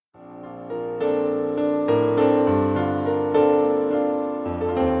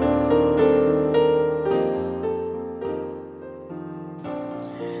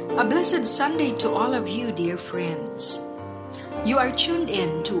Blessed Sunday to all of you, dear friends. You are tuned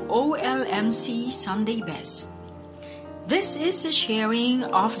in to OLMC Sunday Best. This is a sharing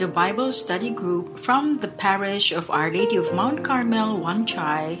of the Bible study group from the parish of Our Lady of Mount Carmel, Wan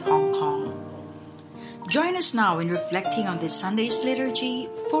Chai, Hong Kong. Join us now in reflecting on this Sunday's liturgy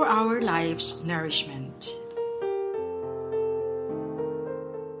for our life's nourishment.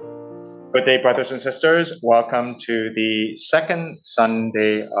 Good day, brothers and sisters. Welcome to the second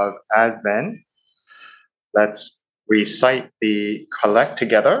Sunday of Advent. Let's recite the collect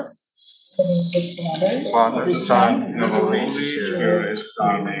together. Father, Son, and Holy Spirit.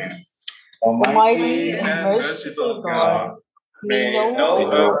 Amen. Almighty and merciful God, may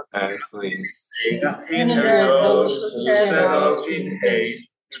know and clean. hinder those who set out in haste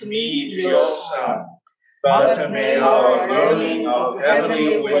to meet your Son, but may our learning of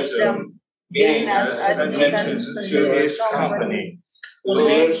heavenly wisdom gain us admittance to his company, who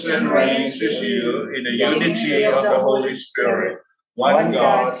lives and reigns with you in the unity of the Holy Spirit, one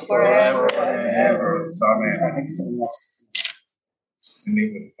God, forever and ever. Amen. In the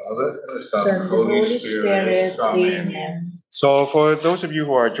name of the Father, and the Son, and the Holy Spirit. Amen. So for those of you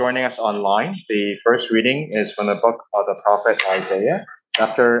who are joining us online, the first reading is from the book of the prophet Isaiah,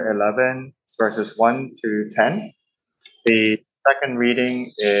 chapter 11, verses 1 to 10. The second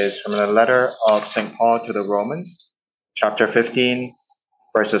reading is from the letter of St. Paul to the Romans, chapter 15,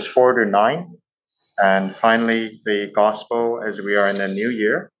 verses 4 to 9. And finally, the gospel, as we are in the new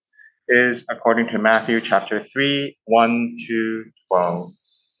year, is according to Matthew chapter 3, 1 to 12.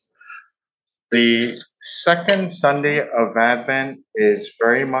 The second Sunday of Advent is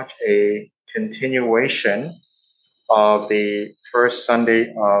very much a continuation of the first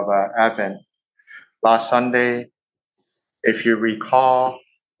Sunday of Advent. Last Sunday, if you recall,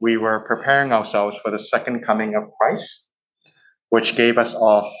 we were preparing ourselves for the second coming of Christ, which gave us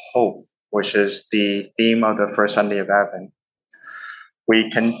a hope, which is the theme of the first Sunday of Advent. We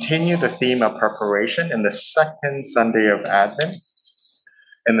continue the theme of preparation in the second Sunday of Advent,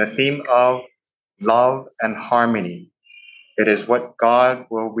 in the theme of love and harmony. It is what God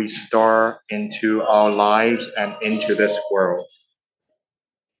will restore into our lives and into this world.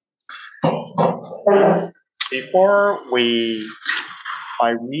 Before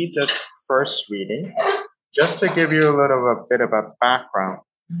I read this first reading, just to give you a bit of a background,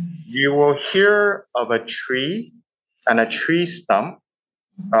 you will hear of a tree and a tree stump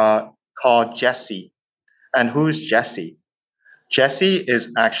called Jesse. And who's Jesse? Jesse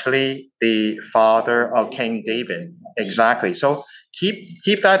is actually the father of King David. Exactly. So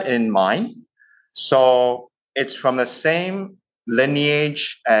keep that in mind. So it's from the same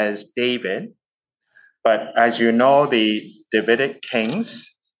lineage as David. But as you know, the Davidic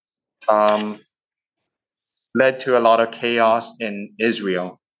kings led to a lot of chaos in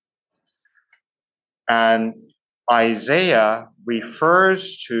Israel. And Isaiah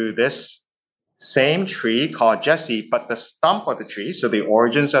refers to this same tree called Jesse, but the stump of the tree, so the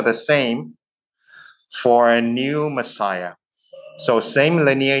origins are the same, for a new Messiah. So same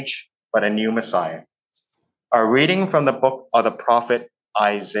lineage, but a new Messiah. A reading from the book of the prophet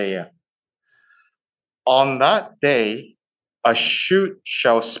Isaiah. On that day, a shoot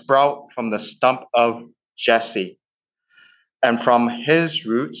shall sprout from the stump of Jesse, and from his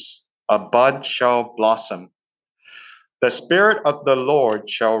roots a bud shall blossom. The Spirit of the Lord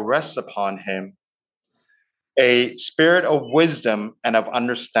shall rest upon him, a spirit of wisdom and of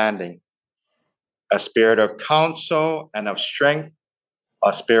understanding, a spirit of counsel and of strength,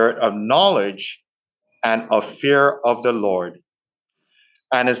 a spirit of knowledge and of fear of the Lord.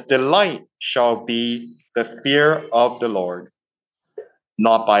 And his delight shall be the fear of the Lord.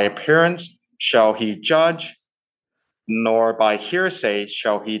 Not by appearance shall he judge, nor by hearsay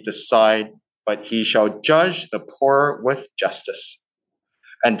shall he decide, but he shall judge the poor with justice,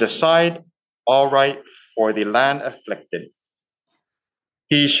 and decide all right for the land afflicted.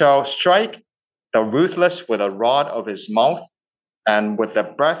 He shall strike the ruthless with a rod of his mouth, and with the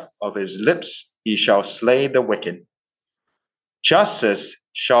breath of his lips he shall slay the wicked. Justice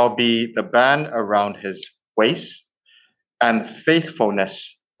shall be the band around his waist, and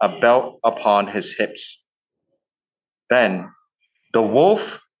faithfulness a belt upon his hips. Then the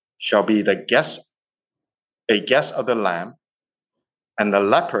wolf shall be a guest of the lamb, and the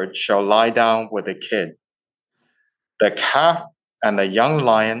leopard shall lie down with the kid. The calf and the young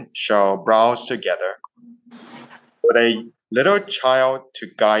lion shall browse together, with a little child to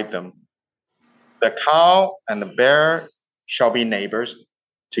guide them. The cow and the bear shall be neighbors,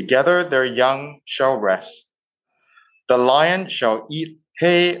 together their young shall rest. The lion shall eat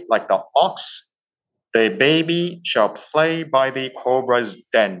hay like the ox, the baby shall play by the cobra's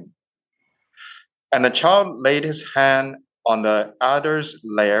den. And the child laid his hand on the adder's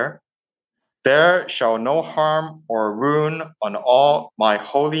lair. There shall no harm or ruin on all my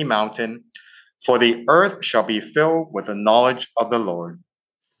holy mountain, for the earth shall be filled with the knowledge of the Lord.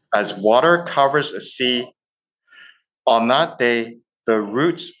 As water covers a sea, on that day the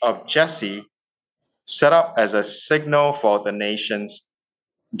roots of Jesse set up as a signal for the nations.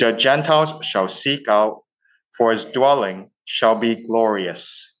 The Gentiles shall seek out, for his dwelling shall be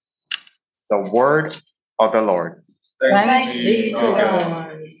glorious. The word of the Lord. Thanks be to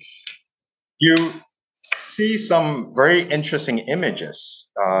God. You see some very interesting images.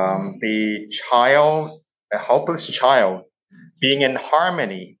 The child, a helpless child, being in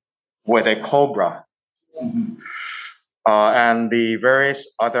harmony with a cobra, and the various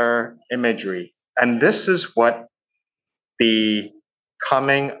other imagery. And this is what the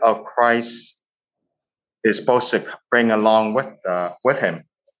coming of Christ is supposed to bring along with him: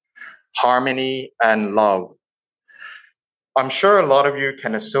 harmony and love. I'm sure a lot of you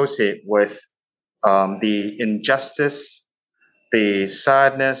can associate with the injustice, the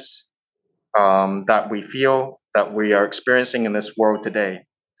sadness that we feel, that we are experiencing in this world today.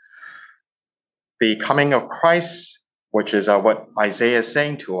 The coming of Christ, which is what Isaiah is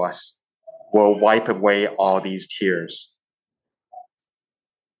saying to us, will wipe away all these tears.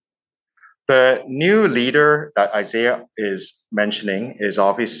 The new leader that Isaiah is mentioning is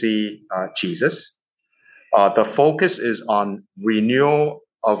obviously Jesus. The focus is on renewal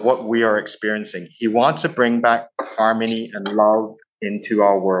of what we are experiencing. He wants to bring back harmony and love into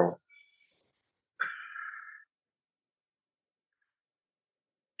our world.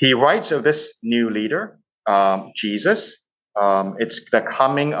 He writes of this new leader, Jesus. It's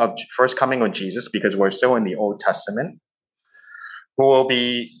the first coming of Jesus, because we're still in the Old Testament, who will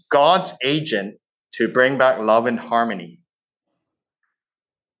be God's agent to bring back love and harmony.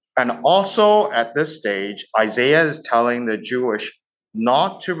 And also at this stage, Isaiah is telling the Jewish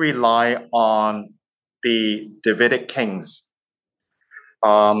not to rely on the Davidic kings.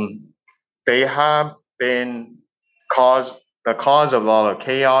 They have been the cause of a lot of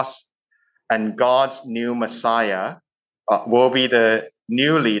chaos, and God's new Messiah will be the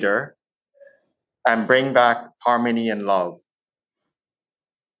new leader and bring back harmony and love.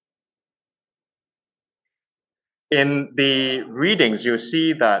 In the readings, you'll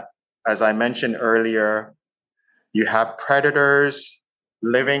see that, as I mentioned earlier, you have predators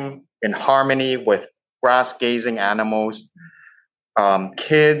living in harmony with grass-gazing animals,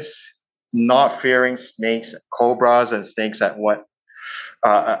 kids not fearing snakes, cobras, and snakes at what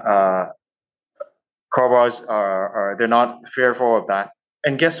cobras are. They're not fearful of that.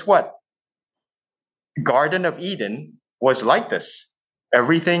 And guess what? Garden of Eden was like this.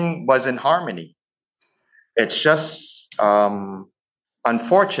 Everything was in harmony. It's just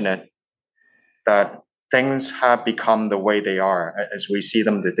unfortunate that things have become the way they are as we see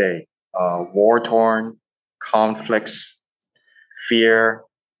them today. War-torn, conflicts, fear,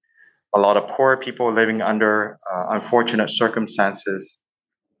 a lot of poor people living under unfortunate circumstances.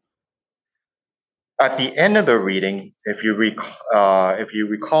 At the end of the reading, if you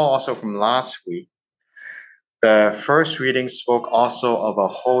recall also from last week, the first reading spoke also of a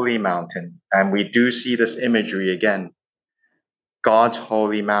holy mountain, and we do see this imagery again, God's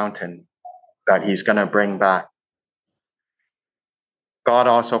holy mountain that he's going to bring back. God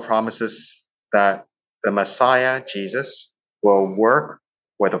also promises that the Messiah, Jesus, will work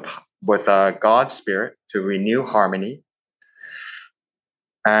with God's Spirit to renew harmony.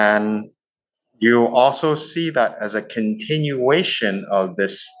 And you also see that as a continuation of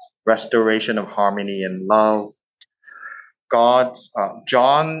this restoration of harmony and love.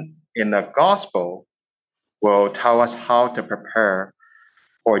 John in the Gospel will tell us how to prepare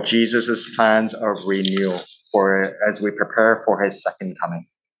for Jesus' plans of renewal as we prepare for his second coming.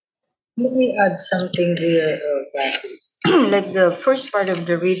 Let me add something there, like the first part of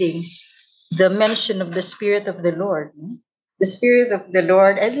the reading, the mention of the Spirit of the Lord. The Spirit of the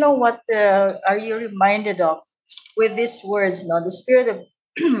Lord. I don't know what are you reminded of with these words, no? The Spirit of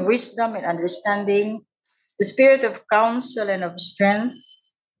wisdom and understanding, the Spirit of counsel and of strength,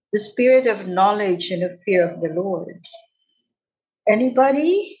 the Spirit of knowledge and of fear of the Lord.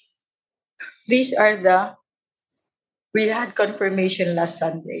 Anybody? These are we had confirmation last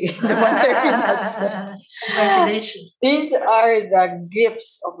Sunday, the 1:30 Mass. Congratulations. These are the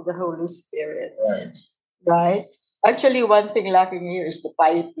gifts of the Holy Spirit, right? Actually, one thing lacking here is the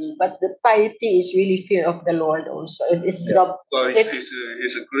piety, but the piety is really fear of the Lord also. And it's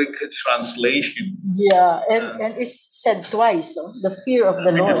it's a Greek translation. Yeah, and it's said twice, the fear of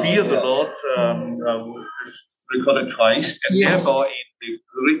the Lord. The fear of the Lord is recorded twice, and therefore in the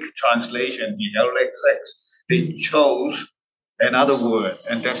Greek translation, the LXX, they chose another word,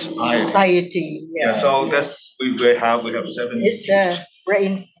 and that's piety. Piety. Yeah. So that's we have 7. It's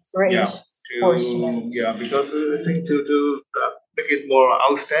reinforcement. Because I think to make it more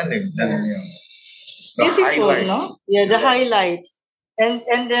outstanding. Yes. It's beautiful, highlight. No? Yeah, the highlight. And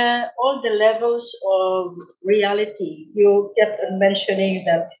all the levels of reality. You kept on mentioning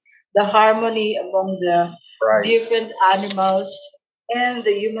that the harmony among the different animals and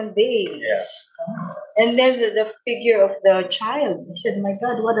the human beings. Yeah. And then the figure of the child. I said, my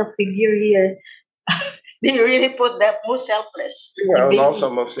God, what a figure here. They really put that most helpless. Well, and also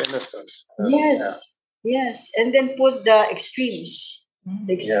most innocent. Yes. And then put the extremes.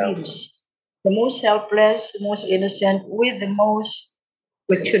 The extremes. The most helpless, the most innocent, with the most,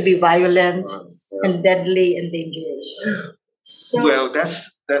 which should be violent and deadly and dangerous. So, well, that's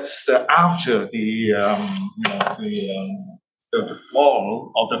after the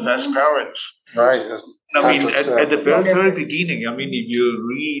fall of the first parents. Right. I mean, at the very beginning, I mean, if you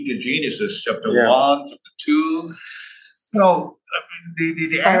read Genesis chapter 1, chapter 2,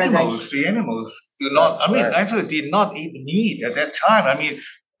 the animals do not, actually did not eat meat at that time. I mean,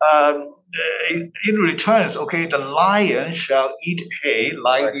 in returns, the lion shall eat hay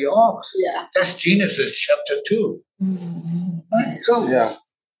like the ox. Yeah. That's Genesis chapter 2. Mm-hmm. So,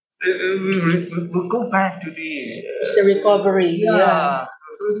 we'll go back to it's the recovery. The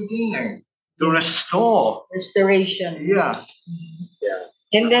beginning. To restore. Restoration. Yeah.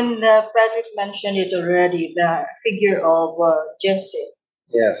 And then Frederick mentioned it already, the figure of Jesse.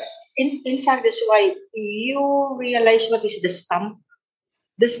 Yes. In fact, that's why you realize what is the stump.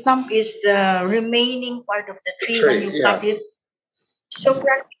 The stump is the remaining part of the tree when you cut it. So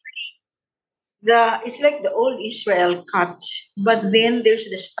practically, it's like the old Israel cut, but then there's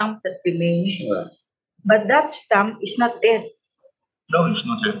the stump that remains. Yeah. But that stump is not dead. No, it's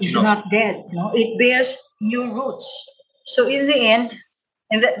not dead. It's not dead. No, it bears new roots. So in the end,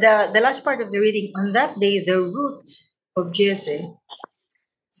 and the last part of the reading, on that day, the root of Jesse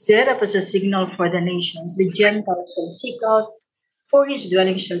set up as a signal for the nations. The Gentiles shall seek out, for his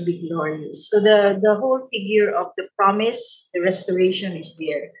dwelling shall be glorious. So the whole figure of the promise, the restoration is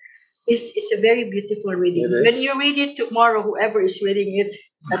there. It's a very beautiful reading. When you read it tomorrow, whoever is reading it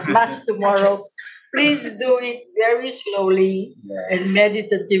at last tomorrow, please do it very slowly and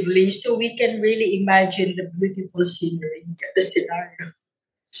meditatively so we can really imagine the beautiful scenery, the scenario.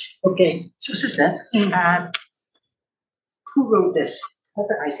 Okay. So, sister, who wrote this?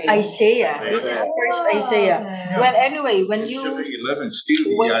 Isaiah. This is first Isaiah. Well, anyway, when you... Chapter 11, still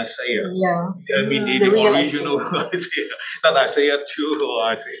the Isaiah. Yeah. I mean, the original Isaiah. Not Isaiah 2 or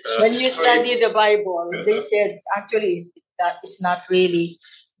Isaiah... When you study the Bible, they said, actually, that is not really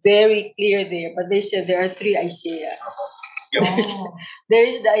very clear there, but they said there are 3 Isaiah. There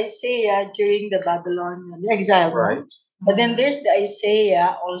is the Isaiah during the Babylonian exile, right? But then there's the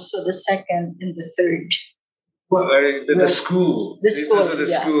Isaiah, also the second and the third. Well, the school. The school,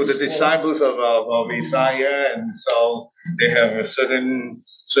 the disciples of Isaiah, and so they have a certain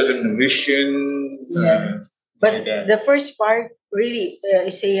vision. But the first part, really,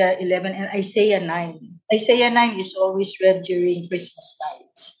 Isaiah 11 and Isaiah 9. Isaiah 9 is always read during Christmas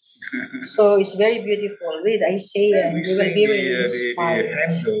night. So it's very beautiful. Read Isaiah, and you will be really inspired.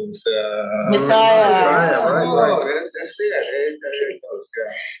 Messiah. Right. That's it.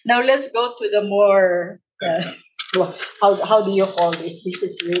 Now let's go to the more... how do you call this? This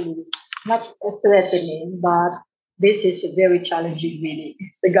is really not threatening, but this is a very challenging reading,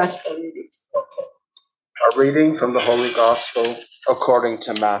 the gospel reading. A reading from the Holy Gospel according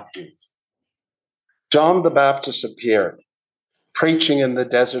to Matthew. John the Baptist appeared, preaching in the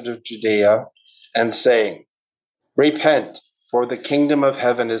desert of Judea and saying, "Repent, for the kingdom of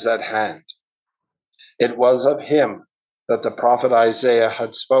heaven is at hand." It was of him that the prophet Isaiah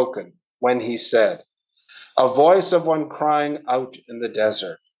had spoken when he said, "A voice of one crying out in the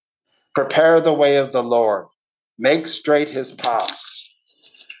desert, prepare the way of the Lord, make straight his paths."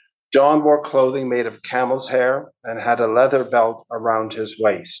 John wore clothing made of camel's hair and had a leather belt around his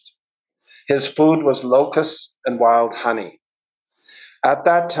waist. His food was locusts and wild honey. At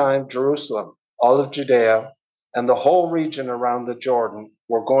that time, Jerusalem, all of Judea, and the whole region around the Jordan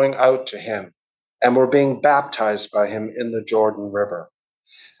were going out to him and were being baptized by him in the Jordan River,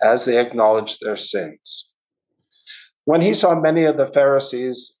 as they acknowledged their sins. When he saw many of the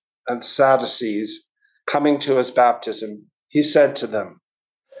Pharisees and Sadducees coming to his baptism, he said to them,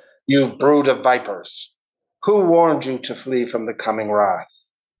 "You brood of vipers, who warned you to flee from the coming wrath?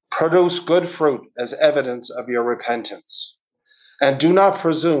 Produce good fruit as evidence of your repentance. And do not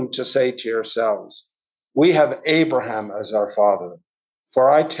presume to say to yourselves, 'We have Abraham as our father.' For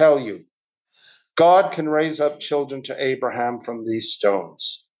I tell you, God can raise up children to Abraham from these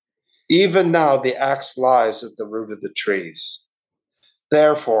stones. Even now the axe lies at the root of the trees.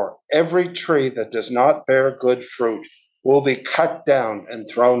 Therefore, every tree that does not bear good fruit will be cut down and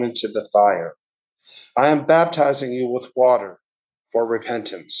thrown into the fire. I am baptizing you with water for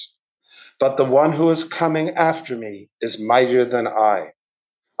repentance. But the one who is coming after me is mightier than I.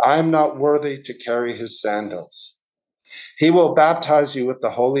 I am not worthy to carry his sandals. He will baptize you with the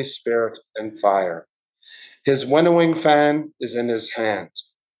Holy Spirit and fire. His winnowing fan is in his hand.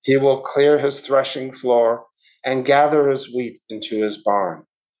 He will clear his threshing floor and gather his wheat into his barn.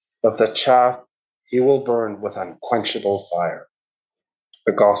 But the chaff he will burn with unquenchable fire.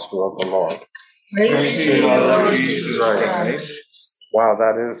 The Gospel of the Lord. Praise to you, Lord Jesus Christ. Wow,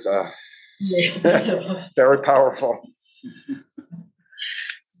 that is Yes. very powerful.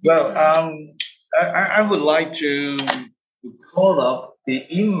 Well, I would like to call up the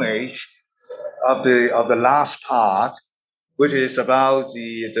image of the last part, which is about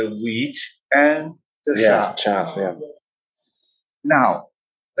the wheat and the chaff. Chaff, yeah. Now,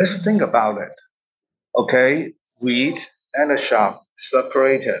 let's think about it. Okay, wheat and the chaff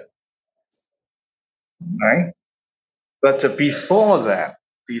separated, right? But before that,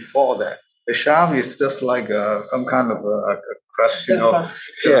 the chaff is just like some kind of a crust,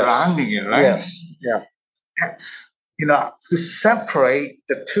 surrounding it, right? Yes, yeah. That's, to separate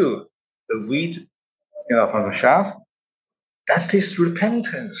the two, the wheat, from the chaff, that is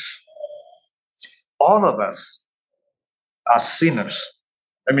repentance. All of us are sinners.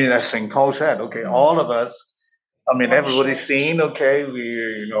 I mean, as St. Paul said, okay, all of us, I mean, everybody's seen, okay,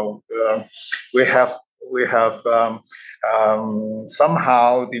 we have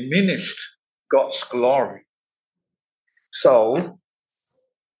somehow diminished God's glory. So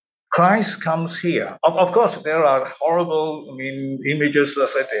Christ comes here. Of course, there are horrible, images such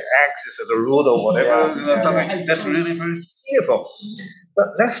as the axe at the root or whatever. That's really very fearful. But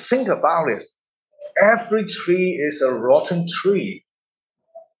let's think about it. Every tree is a rotten tree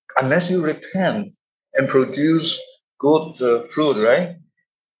unless you repent and produce good fruit, right?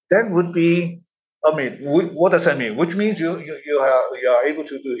 That would be, what does that mean? Which means you are able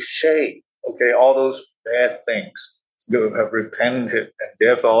to shade, okay, all those bad things. You have repented, and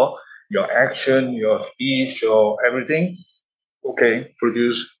therefore your action, your speech, your everything, okay,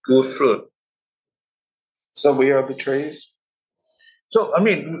 produce good fruit. So we are the trees? So,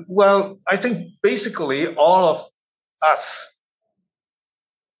 I think basically all of us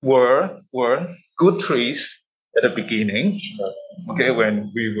were good trees at the beginning, okay,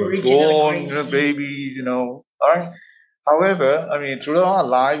 when we were born, baby, all right. However, throughout our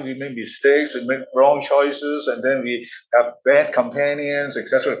life, we make mistakes, we make wrong choices, and then we have bad companions,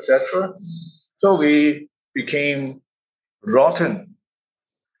 etc., etc. So we became rotten.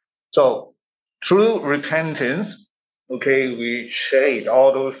 So through repentance, okay, we shade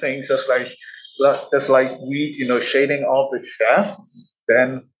all those things, just like we, shading off the chaff,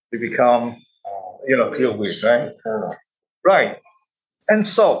 then we become, pure wheat, right? Right. And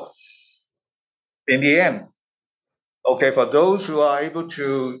so, in the end, okay, for those who are able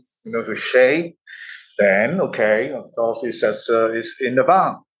to, to shade, then okay, of course, it's in the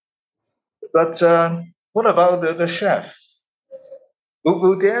barn. But what about the chef?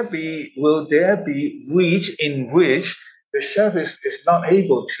 Will there be wheat in which the chef is not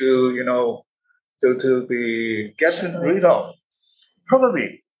able to to be getting rid of?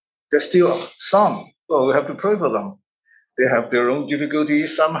 Probably there's still some. Well, we have to pray for them. They have their own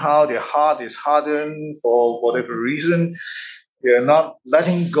difficulties. Somehow their heart is hardened for whatever reason. They are not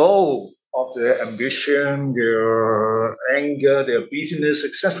letting go of their ambition, their anger, their bitterness,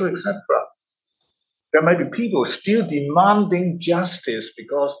 etc., etc. There might be people still demanding justice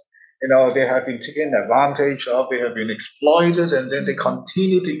because they have been taken advantage of, they have been exploited, and then they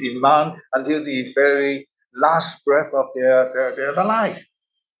continue to demand until the very last breath of their life.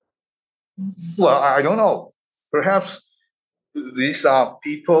 Well, I don't know. Perhaps these are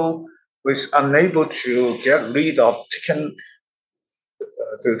people who is unable to get rid of,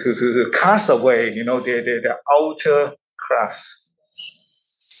 to cast away, their outer crust.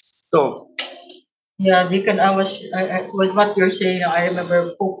 So, yeah, Deacon, with what you're saying, I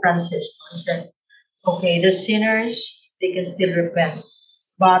remember Pope Francis said, okay, the sinners, they can still repent,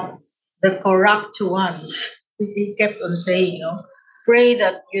 but the corrupt ones, he kept on saying, pray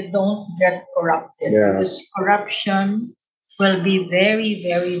that you don't get corrupted, because corruption will be very,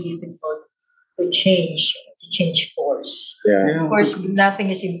 very difficult to change course. Yeah. Of course, nothing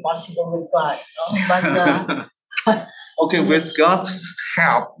is impossible with God, but okay, with God's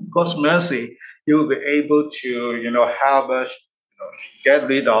help, God's mercy, you will be able to, harvest, get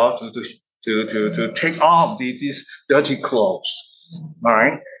rid of, to take off these dirty clothes, all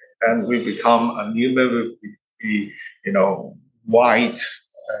right? And we become a new man, we be, white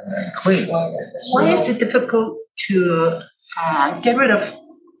and clean. Why is it difficult to get rid of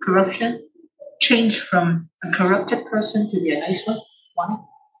corruption, change from a corrupted person to be a nice one? Why?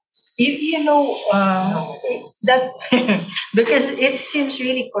 That because it seems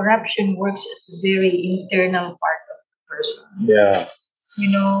really corruption works at the very internal part of the person. Yeah.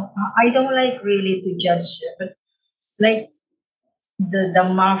 I don't like really to judge it, but like the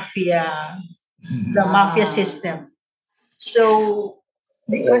mafia system. So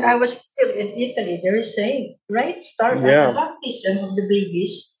when I was still in Italy, they were saying, right, start at Yeah. the baptism of the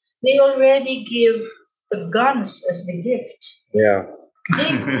babies, they already give the guns as the gift. Yeah.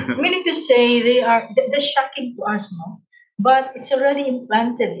 Meaning to say, that's shocking to us, no? But it's already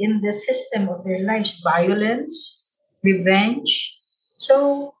implanted in the system of their lives, violence, revenge.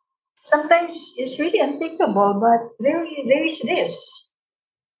 So sometimes it's really unthinkable, but there is this.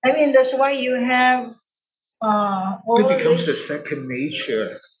 I mean, that's why you have all It becomes the this. second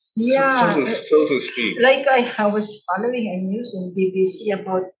nature, Yeah, so to speak. like I was following a news in BBC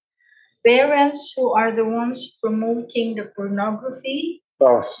about parents who are the ones promoting the pornography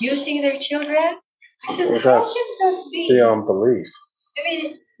Oh, using their children. I said, Well, how that's can that be? beyond belief. I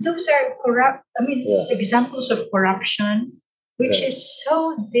mean, those are corrupt. I mean, it's Yeah. examples of corruption, which Yeah. is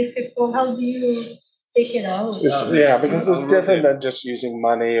so difficult. How do you take it out? Because it's different than just using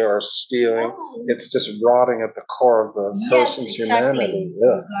money or stealing. Oh, It's just rotting at the core of the yes, person's exactly. humanity. You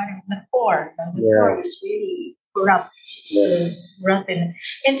Yeah. got it. The core. The Yeah. core is really corrupt. It's Yeah. rotten.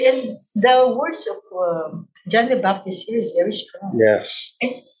 And the words of John the Baptist here is very strong. Yes.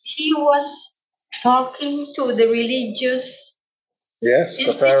 And he was talking to the religious Yes. The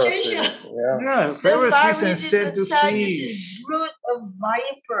institution. Pharisees. Yeah. Yeah, The Pharisees and Pharisees and Sadducees. Sadducees, brood of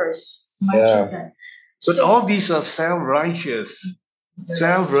vipers, my Yeah. children. But So- all these are self-righteous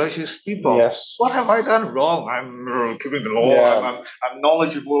people. Yes. What have I done wrong? I'm keeping the law. Yeah. I'm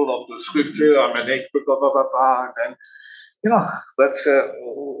knowledgeable of the scripture. I'm an expert. Blah blah blah blah. And but so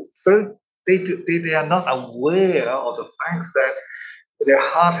they are not aware of the fact that their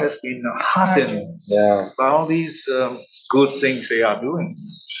heart has been hardened Yeah. by all these good things they are doing.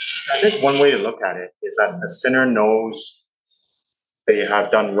 I think one way to look at it is that a sinner knows they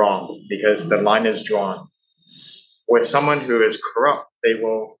have done wrong because the line is drawn. With someone who is corrupt, they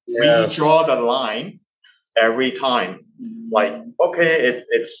will Yes. redraw the line every time. Like, okay,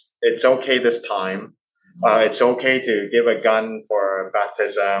 it's okay this time. It's okay to give a gun for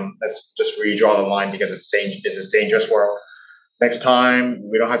baptism. Let's just redraw the line because it's a dangerous world. Next time,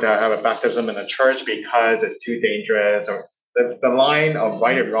 we don't have to have a baptism in a church because it's too dangerous. Or the line of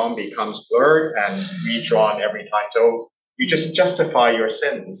right and wrong becomes blurred and redrawn every time. So you just justify your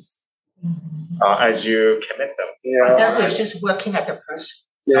sins as you commit them. Yeah. That was just working at the person.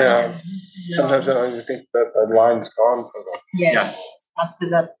 Yeah. Sometimes I don't even think that the line's gone for them. Yes, up to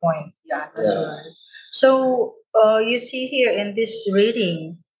that point. Yeah, that's Yeah. right. So you see here in this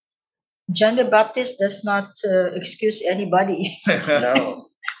reading, John the Baptist does not excuse anybody. No.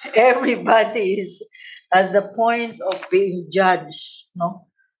 Everybody is at the point of being judged. No,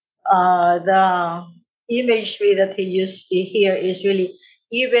 the imagery that he used here is really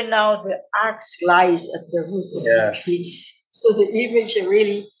even now the axe lies at the root of the Yes. trees. So the image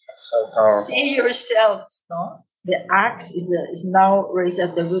really That's so powerful. see yourself. No, the axe is now raised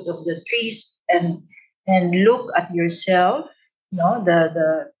at the root of the trees, and look at yourself. No,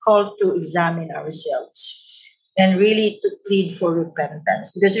 the call to examine ourselves and really to plead for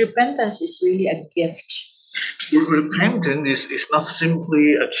repentance, because repentance is really a gift. Repentance is not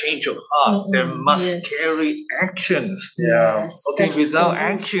simply a change of heart. There must Yes. carry actions. Yeah. Yes, Okay, that's without the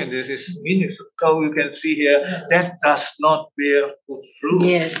words. action, this is meaningless. So you can see here that does not bear good fruit.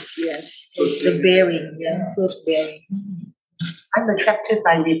 Yes, it's the bearing, fruit bearing. I'm attracted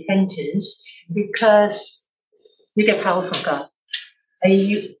by repentance because you get power from God.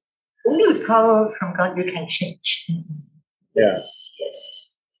 Only with power from God you can change. Yes. Yes,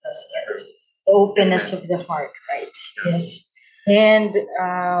 that's right. The openness of the heart, right? Yes. And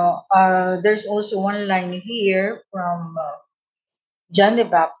there's also one line here from John the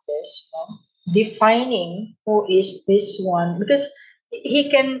Baptist, defining who is this one, because he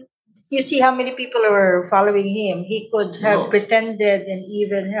can. You see how many people are following him. He could have pretended and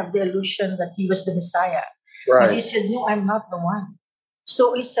even have the illusion that he was the Messiah. But he Right. said, "No, I'm not the one."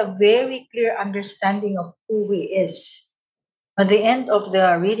 So it's a very clear understanding of who he is. At the end of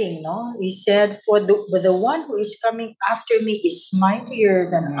the reading, he said, but the one who is coming after me is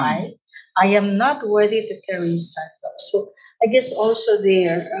mightier than I. I am not worthy to carry his sandals." So I guess also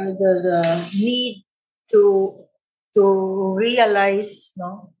there the need to realize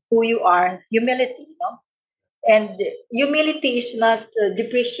who you are, humility, and humility is not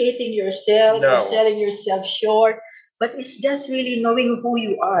depreciating yourself or No. selling yourself short, but it's just really knowing who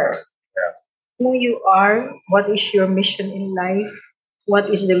you are. Yeah. Who you are, what is your mission in life, what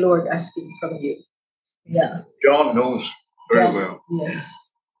is the Lord asking from you. Yeah. John knows very well. Yes.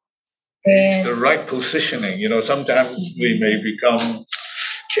 It's the right positioning. Sometimes we may become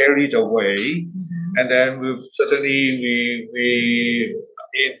carried away, and then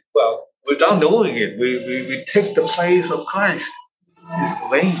without knowing it, we take the place of Christ, His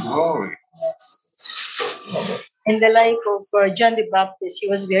vain glory. In the life of John the Baptist, he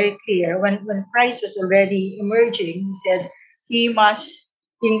was very clear. When Christ was already emerging, he said, "He must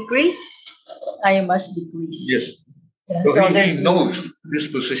increase, I must decrease." Yes. Yeah, So he there's- knows his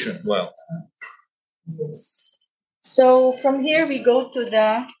position well. Yes. So from here we go to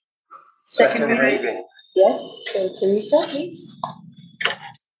the second reading. reading. Yes. So Teresa, please.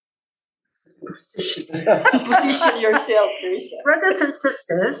 Position yourself, Teresa. Brothers and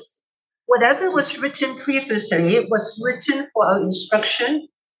sisters, whatever was written previously was written for our instruction,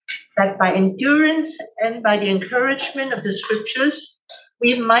 that by endurance and by the encouragement of the scriptures,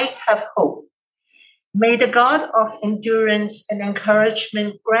 we might have hope. May the God of endurance and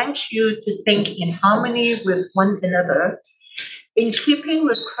encouragement grant you to think in harmony with one another, in keeping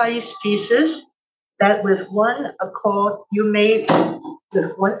with Christ Jesus, that with one accord you may,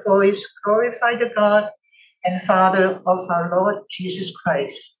 with one voice, glorify the God and Father of our Lord Jesus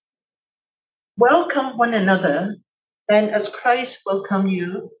Christ. Welcome one another, then as Christ welcomed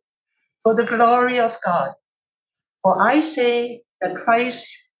you, for the glory of God. For I say that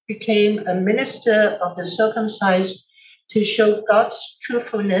Christ became a minister of the circumcised to show God's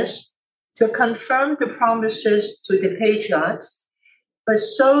truthfulness, to confirm the promises to the patriarchs, but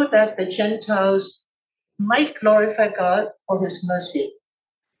so that the Gentiles might glorify God for his mercy.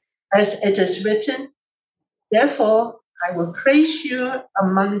 As it is written, therefore I will praise you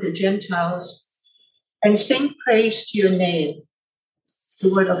among the Gentiles and sing praise to your name.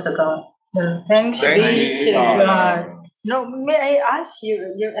 The word of the God. Thanks Thanks be to God. God. No, may I ask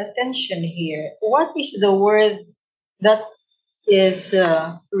you your attention here? What is the word that is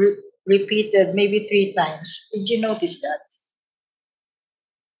repeated maybe 3 times? Did you notice that?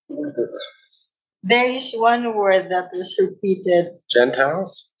 There is one word that is repeated.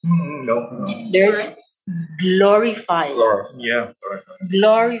 Gentiles? No. There's glorify. Yeah.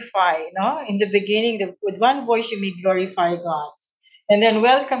 Glorify. No, in the beginning, with one voice you may glorify God, and then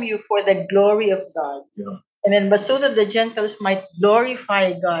welcome you for the glory of God. Yeah. And then, but so that the Gentiles might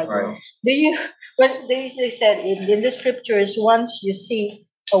glorify God. Right. Do you? But they said in the scriptures, once you see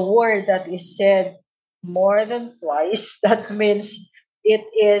a word that is said more than twice, that means it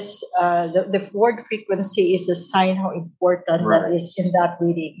is the word frequency is a sign how important that is in that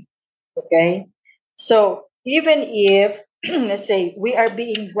reading. Okay, so even if let's say we are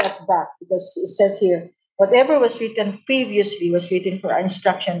being brought back, because it says here whatever was written previously was written for our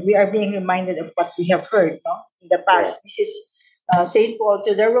instruction, we are being reminded of what we have heard, no, in the past. This is Saint Paul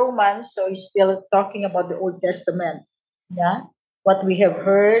to the Romans, so he's still talking about the Old Testament, yeah, what we have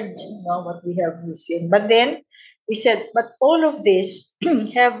heard, what we have seen. But then he said, but all of this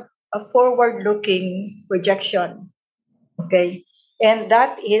have a forward-looking projection, okay, and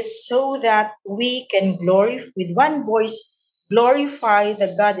that is so that we can glorify with one voice, glorify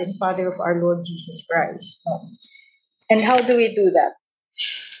the God and Father of our Lord Jesus Christ. And how do we do that?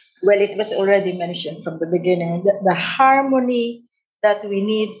 Well, it was already mentioned from the beginning, the harmony that we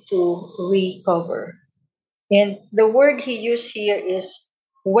need to recover. And the word he used here is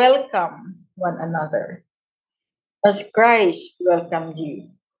welcome one another, as Christ welcomed you,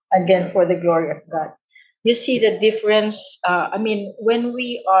 again for the glory of God. You see the difference. When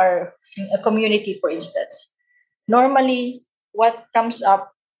we are in a community, for instance, normally what comes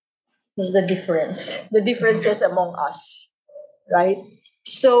up is the differences among us, right?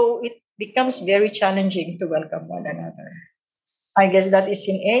 So it becomes very challenging to welcome one another. I guess that is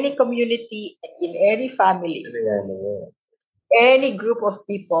in any community, in any family, any group of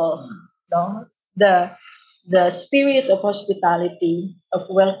people. No, the spirit of hospitality, of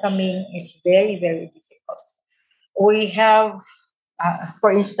welcoming, is very, very difficult. We have,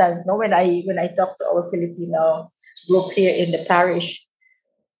 for instance, when I talk to our Filipino group here in the parish,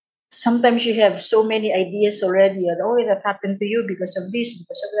 sometimes you have so many ideas already, and that happened to you because of this,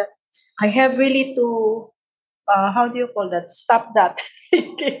 because of that. I have really to, how do you call that? Stop that,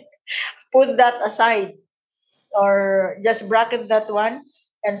 put that aside, or just bracket that one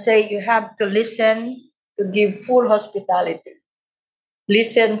and say you have to listen to give full hospitality.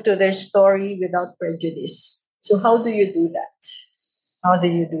 Listen to their story without prejudice. So how do you do that? How do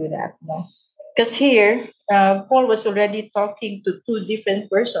you do that? No? Because here, Paul was already talking to two different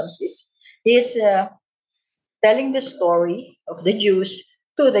persons. He's telling the story of the Jews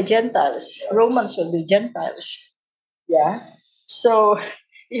to the Gentiles. Romans will be Gentiles. Yeah. So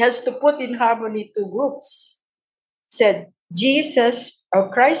he has to put in harmony two groups. Said Jesus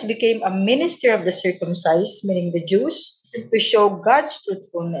or Christ became a minister of the circumcised, meaning the Jews, to show God's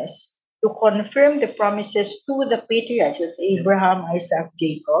truthfulness, to confirm the promises to the patriarchs, that's Abraham, Isaac,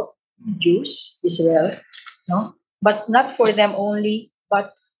 Jacob, Jews, Israel, no? But not for them only,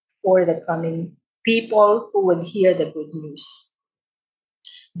 but for the coming people who would hear the good news.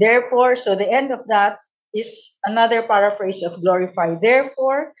 Therefore, so the end of that is another paraphrase of glorify.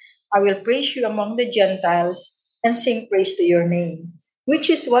 Therefore, I will praise you among the Gentiles and sing praise to your name, which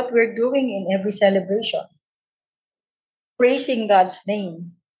is what we're doing in every celebration, praising God's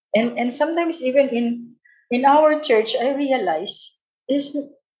name. And sometimes even in our church, I realize is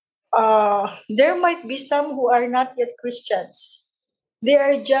there might be some who are not yet Christians. They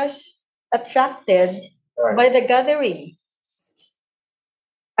are just attracted by the gathering.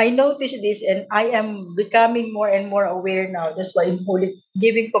 I notice this and I am becoming more and more aware now. That's why in Holy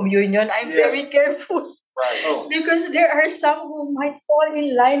Giving Communion, I'm very careful. Right. Because there are some who might fall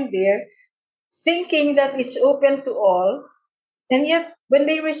in line there thinking that it's open to all. And yet, when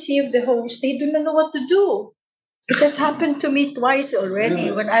they receive the host, they do not know what to do. It has happened to me twice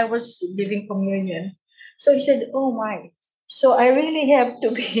already when I was giving communion. So I said, oh my. So I really have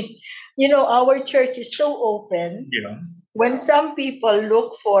to be, our church is so open. Yeah. When some people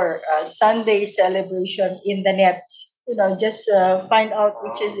look for a Sunday celebration in the net, just find out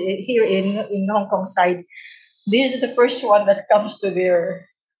which is here in Hong Kong side. This is the first one that comes to their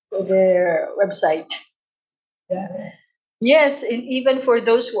website. Yeah. Yes, and even for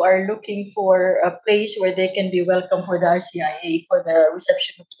those who are looking for a place where they can be welcome for the RCIA, for the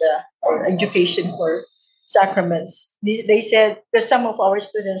reception of the or education for sacraments. They said, because some of our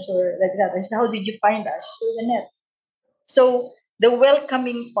students were like that, I said, how did you find us? Through the net. So the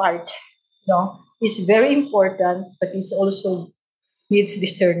welcoming part, is very important, but it's also needs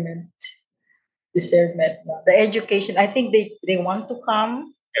discernment. Discernment. No? The education. I think they want to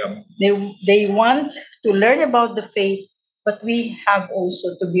come. Yeah. They want to learn about the faith, but we have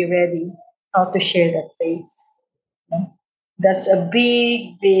also to be ready how to share that faith. No? That's a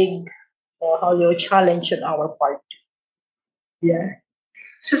big challenge on our part. Yeah.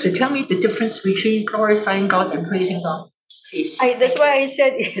 Sister, tell me the difference between glorifying God and praising God, please. That's why I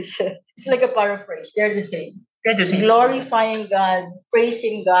said it's like a paraphrase. They're the same. They're the same. Glorifying God,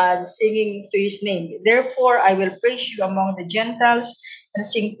 praising God, singing to His name. Therefore, I will praise you among the Gentiles and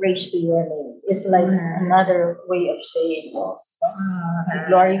sing praise to your name. It's like another way of saying, to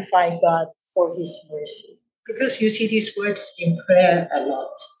glorify God for His mercy. Because you see these words in prayer a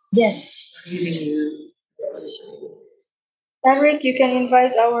lot. Yes. Praising you. Yes. Eric, you can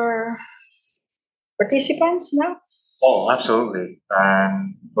invite our participants now. Oh, absolutely.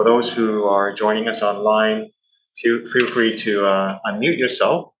 And for those who are joining us online, feel free to unmute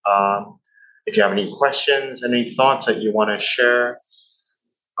yourself. If you have any questions, any thoughts that you want to share,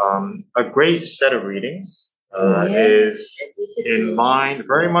 a great set of readings is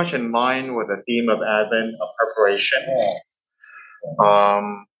very much in line with the theme of Advent of preparation.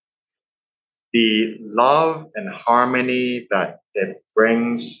 The love and harmony that it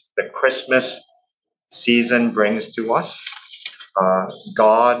brings, the Christmas season brings to us.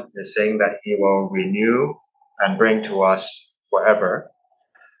 God is saying that He will renew and bring to us forever.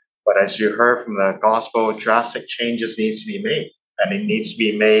 But as you heard from the gospel, drastic changes needs to be made. And it needs to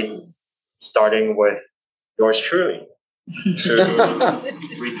be made starting with yours truly, through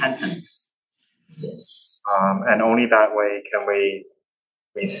repentance. Yes. And only that way can we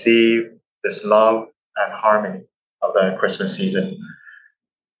receive this love and harmony of the Christmas season.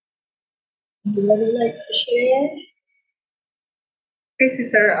 Would you like to share? Hey,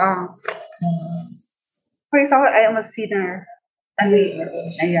 sister. For example, I am a sinner, and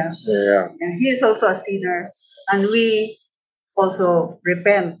and he is also a sinner, and we also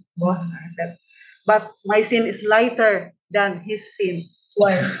repent. Both are repent. But my sin is lighter than his sin.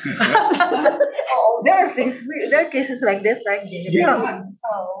 Why? There are things. There are cases like this, like everyone.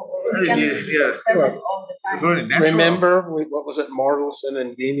 So we can service all the time. Remember, what was it? Mortal sin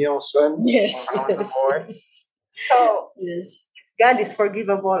and venial sin? Yes. So Yes. God is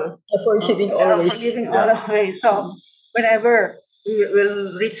forgivable. Forgiving always. Forgiving always. So whenever we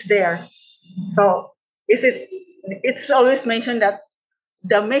will reach there, so it's always mentioned that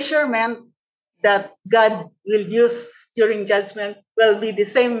the measurement that God will use during judgment will be the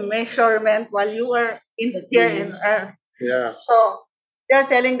same measurement while you are here in earth. Yeah. So they're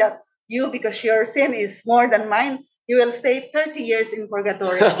telling that you, because your sin is more than mine, you will stay 30 years in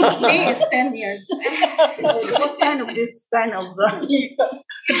purgatory. Me is 10 years. So what kind of this kind of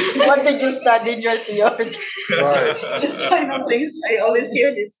What did you study in your theology? Right. this kind of things? I always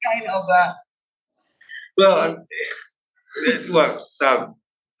hear this kind of Well,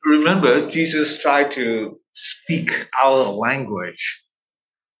 remember, Jesus tried to speak our language.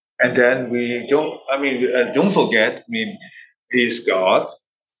 And then don't forget, he's God.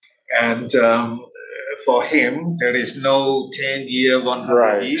 And for him, there is no 10 year,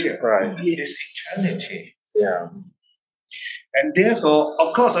 100 year. Right. It's eternity. Yeah. And therefore,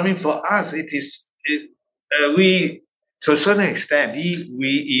 of course, for us, we, to a certain extent,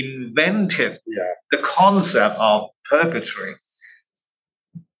 we invented the concept of purgatory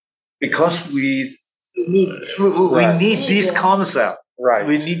because we need this concept. Right.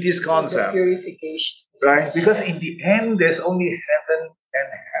 We need this concept. The purification. Right? Because in the end, there's only heaven and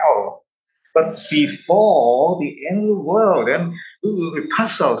hell. But before the end of the world, then we will be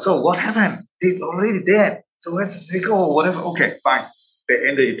puzzled. So what happened? They're already dead. So where did they go? Whatever. Okay, fine. They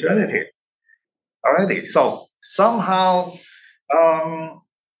end the eternity already. So somehow,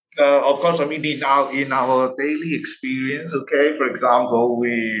 of course, in our daily experience, okay, for example,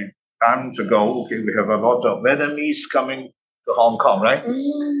 times ago, okay, we have a lot of Vietnamese coming to Hong Kong, right?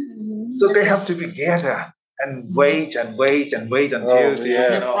 Mm-hmm. So they have to be gathered and wait until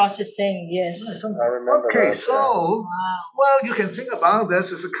The processing, yes. I remember okay, that. so well, you can think about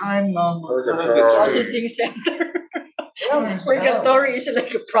this as a kind of Processing center. Purgatory is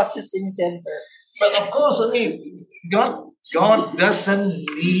like a processing center. But of course, God doesn't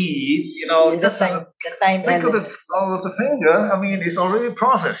need, The time think of element. the finger. It's already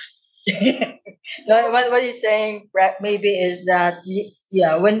processed. No, what he's saying maybe is that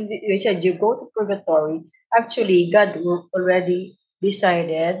when we said you go to purgatory, actually God already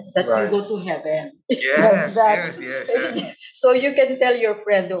decided that you go to heaven. It's just that. Yes. So you can tell your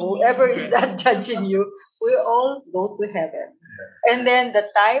friend, whoever is not judging you, we all go to heaven. And then the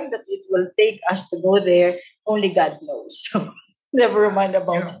time that it will take us to go there, only God knows. So never mind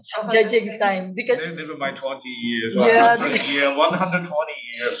about judging time, because Never mind 20 years, 100 Yeah, years, 120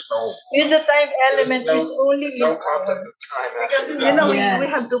 years. No. because the time element is only in No concept of time. because Actually. we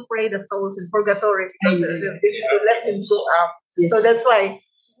have to pray the souls in purgatory because they need to let them go up. Yes. So that's why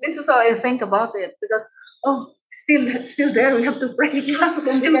this is how I think about it, because still there, we have to pray because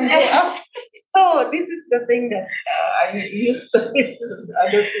then they can go up. So this is the thing that I used to listen to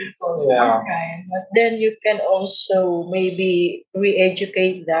other people. Yeah. Okay, but then you can also maybe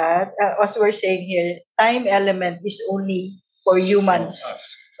re-educate that. As we're saying here, time element is only for humans,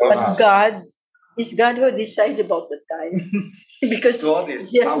 but God is God who decides about the time because God is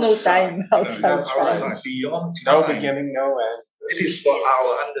He has no outside. time outside time. Beyond No time. beginning, no end. It is for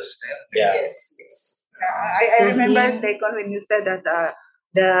our understanding. Yeah. Yes. I remember, Daikon, when you said that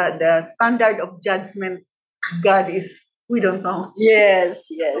the standard of judgment God is, we don't know. Yes,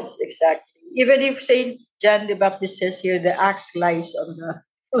 exactly. Even if Saint John the Baptist says here, the axe lies on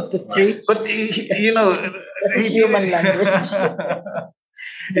the tree. But That is human language.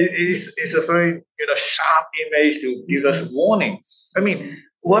 it's a very sharp image to give us warning.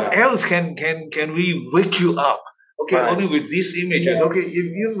 What else can we wake you up? Okay, Right. only with these images. Yes, Okay,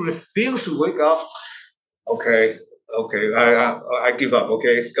 if you refuse to wake up, okay, I give up.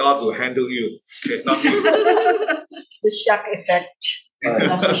 Okay, God will handle you. Okay, not me. The shock effect.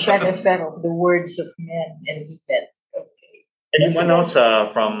 The shock effect of the words of men and women. Okay. Anyone else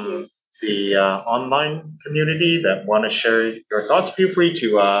from the online community that want to share your thoughts? Feel free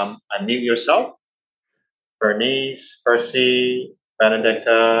to unmute yourself. Bernice, Percy,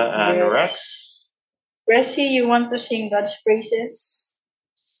 Benedicta, and Yes. Rex. Pressy, you want to sing God's praises?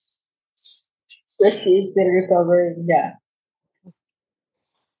 Pressy is still recovering. Yeah.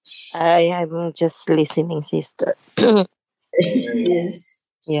 I am just listening, sister. Yes.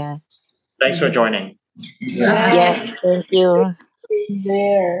 Yeah. Thanks for joining. Yes, thank you.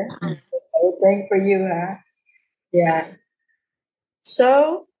 There. I will pray for you, huh? Yeah.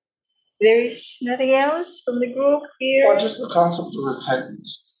 So there is nothing else from the group here. Well, just the concept of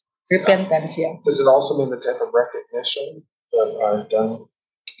repentance. Repentance, yeah. Does it also mean the type of recognition that I've done?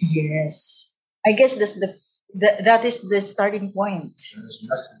 Yes. I guess that is the starting point.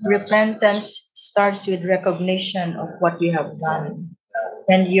 Repentance starts with recognition of what you have done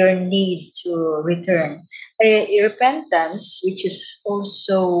and your need to return. Repentance, which is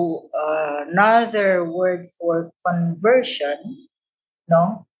also another word for conversion,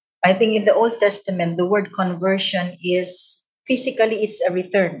 no? I think in the Old Testament, the word conversion is physically it's a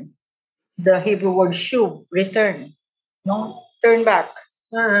return. The Hebrew word shub, return, no, turn back.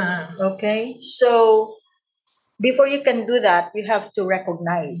 Okay, so before you can do that, you have to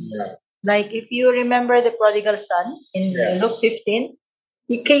recognize. Yeah. Like if you remember the prodigal son in Yes. Luke 15,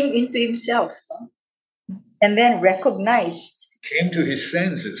 he came into himself, no? And then recognized Came to his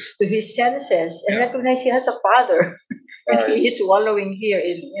senses. and Yeah. recognized he has a father and Right. he is wallowing here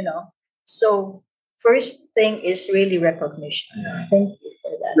in. So first thing is really recognition. Yeah. Thank you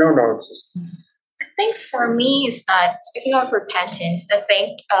for that. No, it's just I think for me is that speaking of repentance, I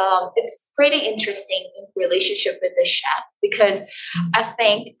think it's pretty interesting in relationship with the chef because I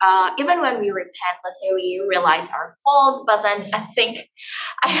think even when we repent, let's say we realize our fault, but then I think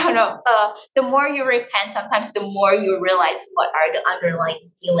I don't know. The more you repent, sometimes the more you realize what are the underlying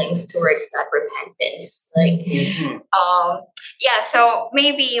feelings towards that repentance. Like, yeah. So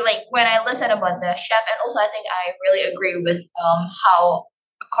maybe like when I listen about the chef, and also I think I really agree with how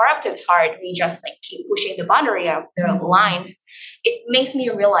corrupted heart we just like keep pushing the boundary of the lines. It makes me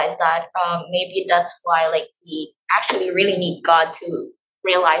realize that maybe that's why like we actually really need God to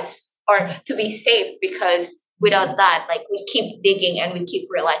realize or to be saved, because without that, like we keep digging and we keep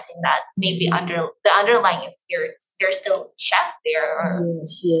realizing that maybe under the underlying is there's still chef there. Or,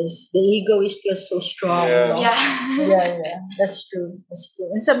 Yes. The ego is still so strong. Yes. No? yeah. Yeah. That's true.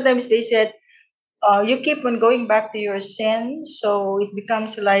 And sometimes they said, you keep on going back to your sin, so it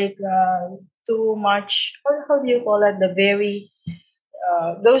becomes like too much. How do you call it? The very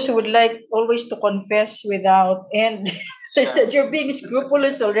those who would like always to confess without end. They said you're being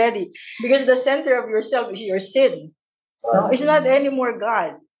scrupulous already because the center of yourself is your sin. No, it's not anymore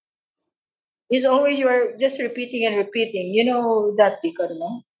God. It's always you are just repeating and repeating. You know that, Deacon,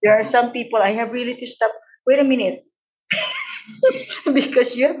 no? There are some people I have really to stop. Wait a minute.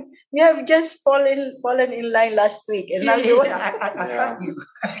 Because you have just fallen in line last week and now you want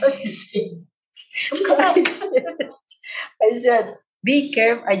so I said be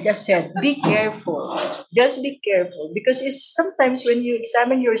careful. I just said be careful. Just be careful because it's sometimes when you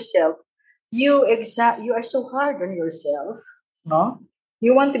examine yourself, you are so hard on yourself, no?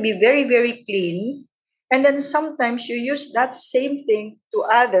 You want to be very, very clean, and then sometimes you use that same thing to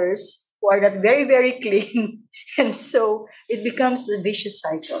others who are not very, very clean, and so it becomes a vicious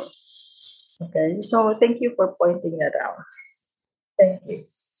cycle. Okay, so thank you for pointing that out. Thank you.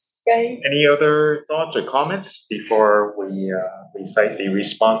 Okay. Any other thoughts or comments before we recite the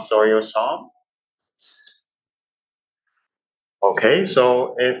responsorial psalm? Okay,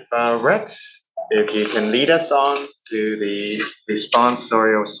 so if Rex, if you can lead us on to the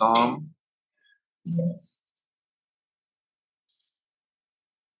responsorial psalm.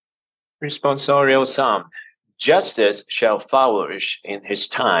 Responsorial psalm. Justice shall flourish in his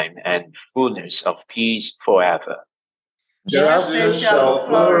time, and fullness of peace forever. Justice shall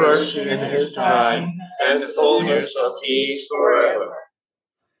flourish in his time, and fullness of peace forever.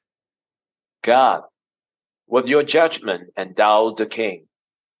 God, with your judgment endow the king,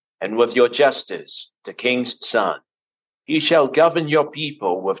 and with your justice the king's son. He shall govern your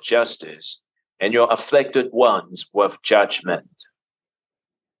people with justice, and your afflicted ones with judgment.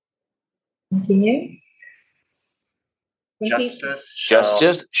 Continue.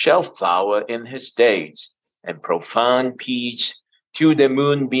 Justice shall flower in his days, and profound peace till the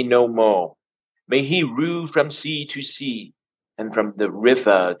moon be no more. May he rule from sea to sea, and from the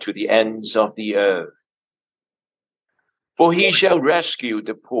river to the ends of the earth. For he shall rescue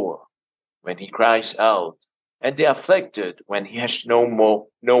the poor when he cries out, and the afflicted when he has no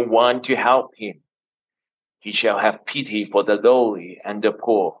one to help him. He shall have pity for the lowly and the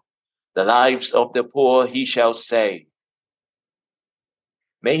poor. The lives of the poor he shall save.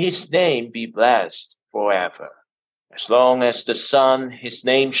 May his name be blessed forever. As long as the sun, his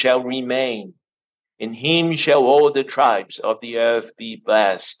name shall remain. In him shall all the tribes of the earth be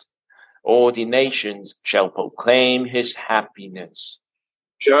blessed. All the nations shall proclaim his happiness.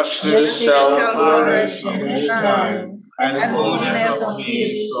 Justice shall flourish in his time, and fullness of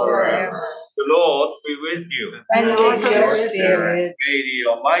peace forever. The Lord be with you. And with your spirit. May the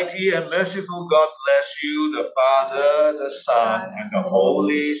Almighty and merciful God bless you, the Father, the Son, and the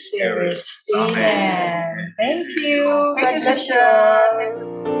Holy Spirit. Amen. Thank you. God bless you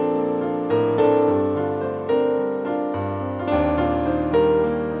all.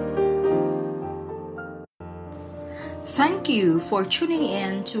 Thank you for tuning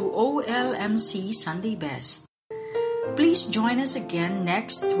in to OLMC Sunday Best. Please join us again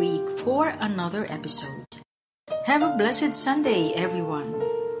next week for another episode. Have a blessed Sunday, everyone.